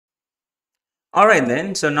All right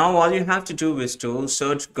then. So now all you have to do is to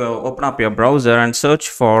open up your browser and search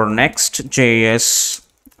for Next.js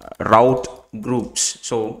route groups.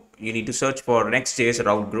 So you need to search for Next.js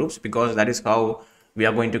route groups because that is how we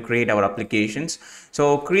are going to create our applications.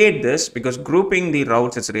 So create this because grouping the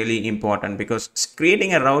routes is really important, because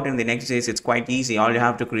creating a route in the Next.js, it's quite easy. All you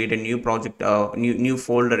have to create a new project, new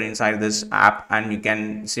folder inside this app, and you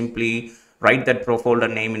can simply write that pro folder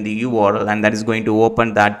name in the URL, and that is going to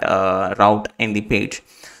open that route in the page.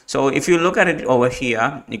 So if you look at it over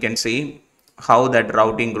here, you can see how that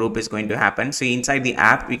routing group is going to happen. See, inside the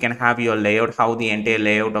app, we can have your layout, how the entire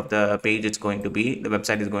layout of the page is going to be, the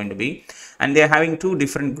website is going to be. And they're having two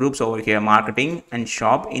different groups over here, marketing and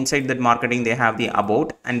shop. Inside that marketing, they have the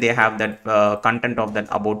about, and they have that content of that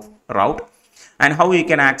about route. And how you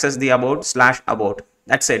can access the about.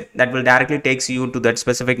 That's it. That will directly takes you to that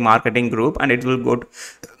specific marketing group, and it will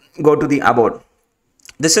go to the about.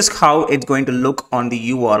 This is how it's going to look on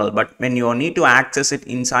the URL, but when you need to access it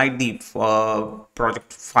inside the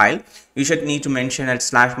project file, you should need to mention it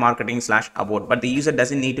 /marketing/about, but the user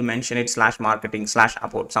doesn't need to mention it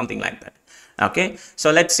 /marketing/about, something like that. Okay,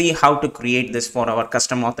 so let's see how to create this for our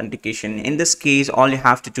custom authentication. In this case, all you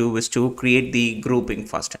have to do is to create the grouping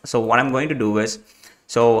first. So what I'm going to do is,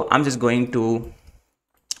 so I'm just going to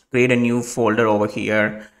create a new folder over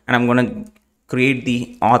here, and I'm going to create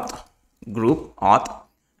the auth group, auth.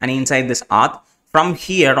 And inside this auth, from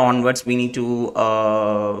here onwards, we need to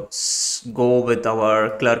go with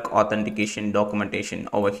our Clerk authentication documentation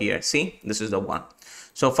over here. See, this is the one.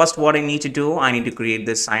 So first, what I need to do, I need to create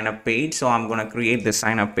this sign up page. So I'm going to create this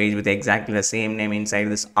sign up page with exactly the same name inside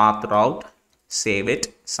this auth route. Save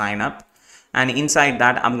it, sign up. And inside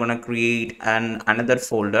that, I'm going to create another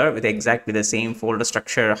folder with exactly the same folder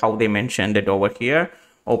structure, how they mentioned it over here.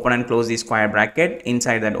 Open and close the square bracket.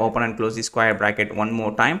 Inside that, open and close the square bracket one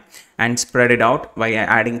more time, and spread it out by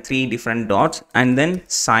adding 3 different dots, and then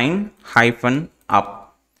sign-up,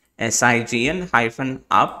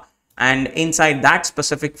 sign-up. And inside that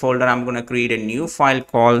specific folder, I'm going to create a new file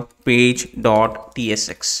called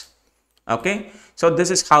page.tsx. Okay, so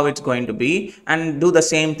this is how it's going to be, and do the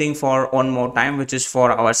same thing for one more time, which is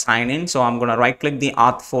for our sign in. So I'm going to right click the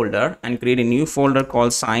auth folder and create a new folder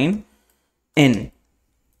called sign in.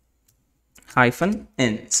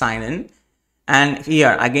 Sign in. And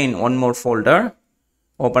here again, one more folder,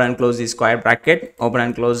 open and close the square bracket, open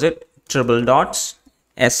and close it, triple dots,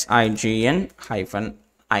 sign-in,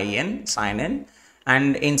 sign in.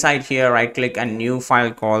 And inside here, right click a new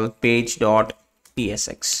file called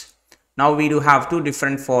page.tsx. Now we do have two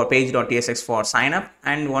different for page.tsx for sign up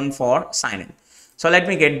and one for sign in. So let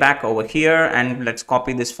me get back over here, and let's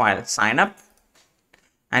copy this file sign up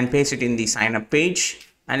and paste it in the sign up page.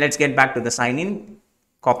 And let's get back to the sign in,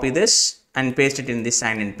 copy this and paste it in the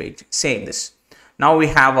sign in page. Save this. Now we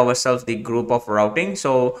have ourselves the group of routing.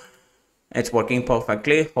 So it's working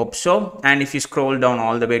perfectly, hope so. And if you scroll down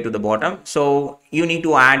all the way to the bottom, so you need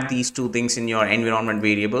to add these two things in your environment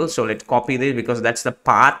variable. So let's copy this because that's the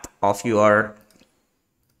path of your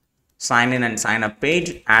sign in and sign up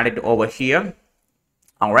page. Add it over here.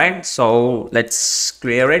 All right, so let's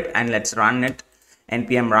clear it and let's run it.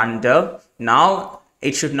 npm run dev. Now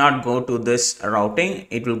it should not go to this routing.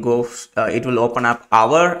 It will go, it will open up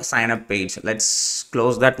our sign up page. Let's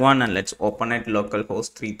close that one and let's open it,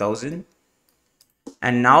 localhost 3000.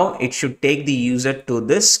 And now it should take the user to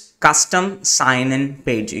this custom sign in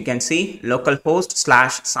page. You can see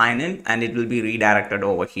localhost/sign in, and it will be redirected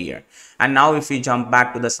over here. And now if you jump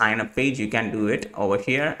back to the sign up page, you can do it over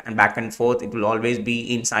here, and back and forth. It will always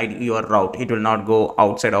be inside your route. It will not go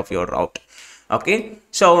outside of your route. Okay,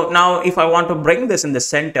 so now if I want to bring this in the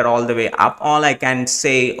center all the way up, all I can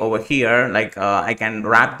say over here, like I can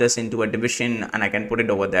wrap this into a division and I can put it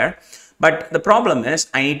over there. But the problem is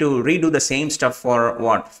I need to redo the same stuff for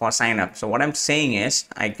what? For sign up. So what I'm saying is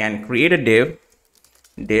I can create a div,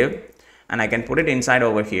 and I can put it inside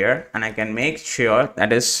over here, and I can make sure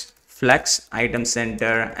that is flex item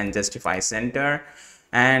center and justify center,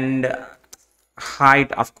 and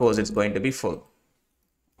height, of course, it's going to be full.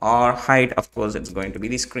 Or height, of course, it's going to be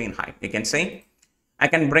the screen height. You can see I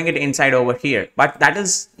can bring it inside over here, but that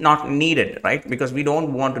is not needed, right? Because we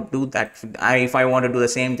don't want to do that. If I want to do the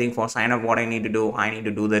same thing for sign up, what I need to do, I need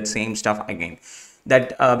to do that same stuff again.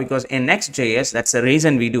 That because in Next.js, that's the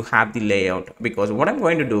reason we do have the layout. Because what I'm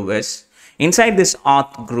going to do is inside this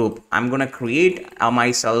auth group, I'm going to create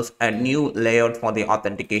myself a new layout for the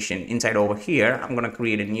authentication. Inside over here, I'm going to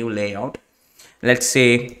create a new layout. Let's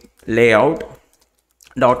say layout.tsx.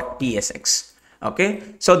 Okay,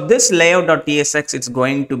 so this layout.tsx, it's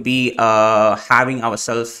going to be having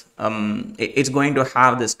ourselves it's going to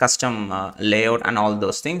have this custom layout and all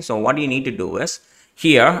those things. So what you need to do is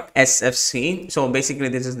here sfc, so basically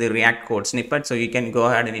this is the React code snippet, so you can go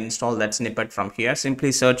ahead and install that snippet from here.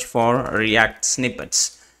 Simply search for React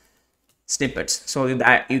snippets, so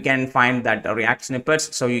that you can find that React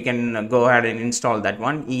snippets, so you can go ahead and install that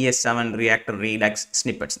one, ES7 React Redux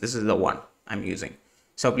snippets. This is the one I'm using,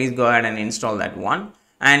 so please go ahead and install that one.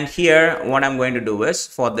 And here what I'm going to do is,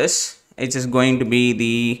 for this, it is going to be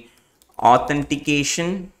the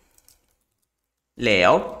authentication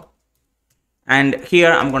layout, and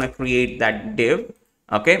here I'm going to create that div.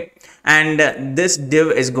 Okay, and this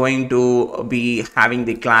div is going to be having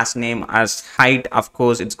the class name as height. Of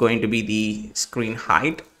course, it's going to be the screen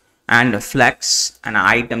height, and flex, and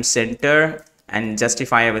item center, and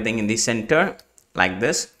justify everything in the center like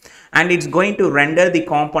this. And it's going to render the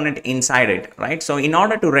component inside it, right? So in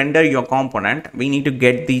order to render your component, we need to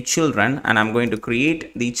get the children, and I'm going to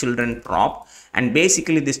create the children prop. And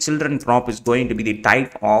basically this children prop is going to be the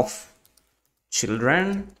type of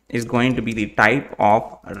React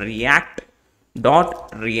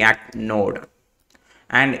node,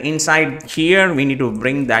 and inside here we need to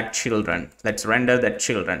bring that children. Let's render that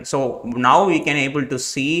children. So now we can able to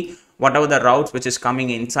see whatever the routes which is coming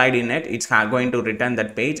inside in it, it's going to return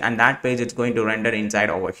that page, and that page it's going to render inside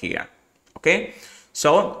over here. Okay,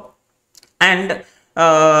 so and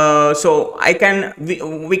so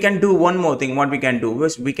we can do one more thing. What we can do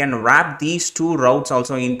is we can wrap these two routes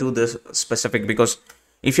also into this specific, because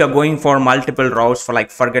if you're going for multiple routes for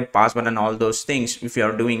like forget password and all those things, if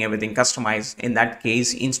you're doing everything customized, in that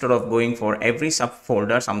case, instead of going for every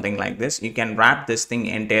subfolder, something like this, you can wrap this thing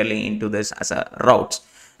entirely into this as a routes,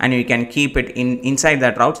 and you can keep it inside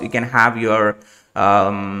that routes. You can have your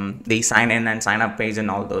the sign in and sign up page and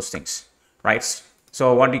all those things, right?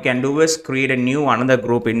 So what you can do is create another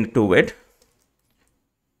group into it,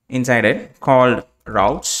 inside it, called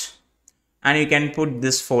routes, and you can put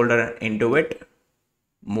this folder into it,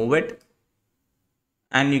 move it,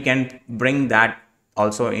 and you can bring that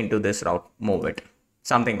also into this route, move it,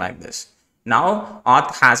 something like this. Now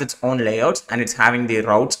auth has its own layouts, and it's having the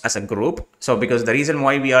routes as a group. So because the reason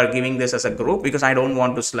why we are giving this as a group, because I don't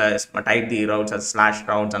want to type the routes as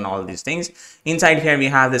 /routes and all these things. Inside here we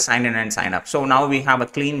have the sign in and sign up. So now we have a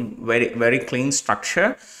clean, very clean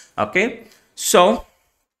structure. Okay, so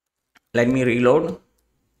let me reload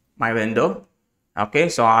my window. Okay,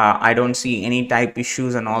 so I don't see any type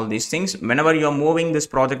issues and all these things. Whenever you're moving this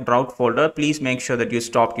project route folder, please make sure that you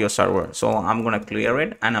stopped your server. So I'm going to clear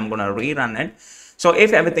it and I'm going to rerun it. So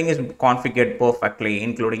if everything is configured perfectly,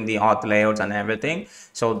 including the auth layouts and everything,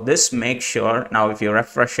 so this makes sure now if you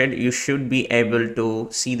refresh it, you should be able to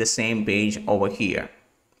see the same page over here.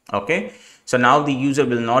 Okay, so now the user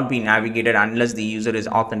will not be navigated unless the user is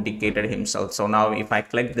authenticated himself. So now if I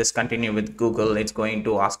click this continue with Google, it's going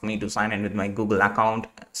to ask me to sign in with my Google account.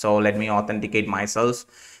 So let me authenticate myself,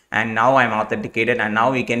 and now I'm authenticated, and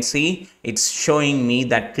now we can see it's showing me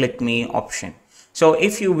that click me option. So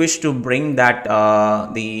if you wish to bring that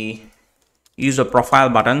the user profile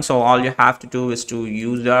button, so all you have to do is to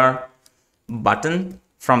user button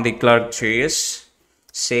from the Clerk.js,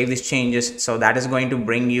 save these changes. So that is going to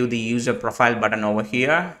bring you the user profile button over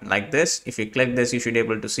here like this. If you click this, you should be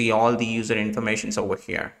able to see all the user informations over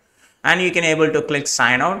here, and you can able to click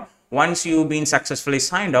sign out. Once you've been successfully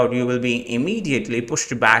signed out, you will be immediately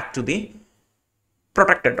pushed back to the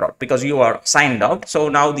protected route because you are signed out. So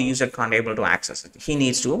now the user can't able to access it. He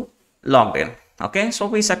needs to log in. Okay, so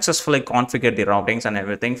we successfully configured the routings and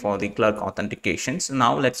everything for the Clerk authentications.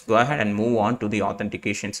 Now let's go ahead and move on to the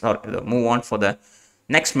authentications, or move on for the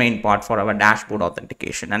next main part for our dashboard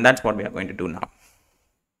authentication, and that's what we are going to do now.